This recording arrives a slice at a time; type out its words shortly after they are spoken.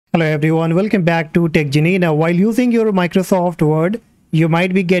Hello everyone, welcome back to Tech Genie. Now, while using your Microsoft Word, you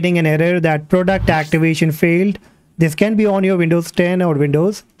might be getting an error that product activation failed. This can be on your Windows 10 or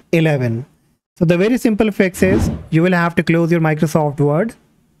Windows 11. So the very simple fix is you will have to close your Microsoft Word.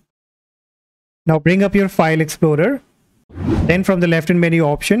 Now bring up your File Explorer. Then from the left-hand menu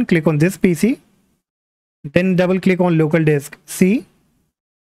option, click on this PC. Then double click on local disk C.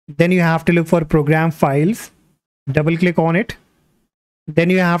 Then you have to look for Program Files. Double click on it.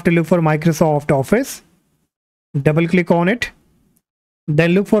 Then you have to look for Microsoft Office. Double click on it.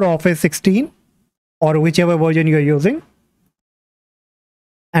 Then look for Office 16 or whichever version you are using.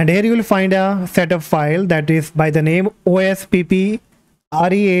 And here you will find a setup file that is by the name ospprearm.exe.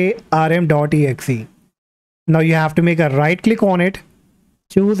 Now you have to make a right click on it.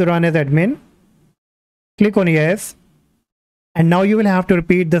 Choose Run as Admin. Click on Yes. And now you will have to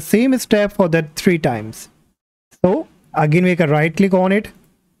repeat the same step for that 3 times. So again, make a right click on it,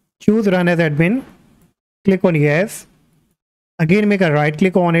 choose Run as Admin, click on Yes. Again, make a right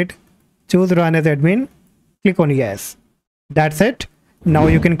click on it, choose Run as Admin, click on Yes. That's it. Now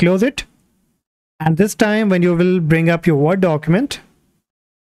you can close it. And this time when you will bring up your Word document,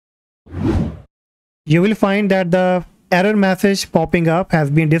 you will find that the error message popping up has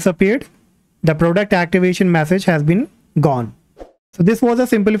been disappeared. The product activation message has been gone. So this was a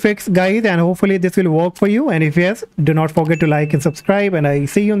simple fix, guys, and hopefully this will work for you. And if yes, do not forget to like and subscribe, and I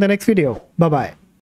see you in the next video. Bye bye.